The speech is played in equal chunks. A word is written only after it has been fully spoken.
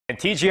And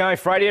TGI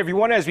Friday,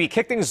 everyone, as we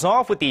kick things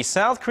off with the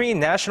South Korean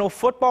national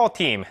football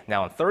team.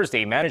 Now on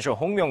Thursday, manager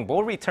Myung-bo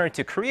returned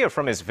to Korea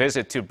from his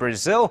visit to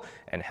Brazil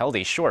and held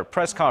a short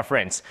press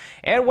conference.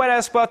 And when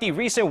asked about the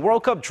recent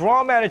World Cup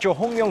draw, manager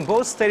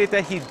Myung-bo stated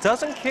that he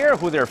doesn't care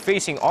who they're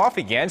facing off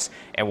against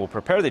and will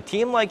prepare the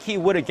team like he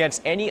would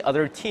against any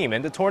other team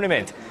in the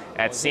tournament.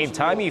 At the same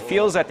time, he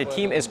feels that the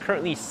team is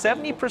currently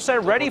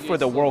 70% ready for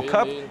the World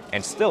Cup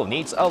and still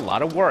needs a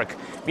lot of work.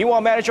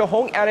 Meanwhile, manager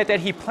Hong added that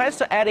he plans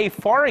to add a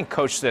foreign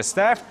coach to the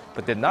staff,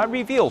 but did not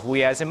reveal who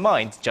he has in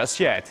mind just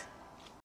yet.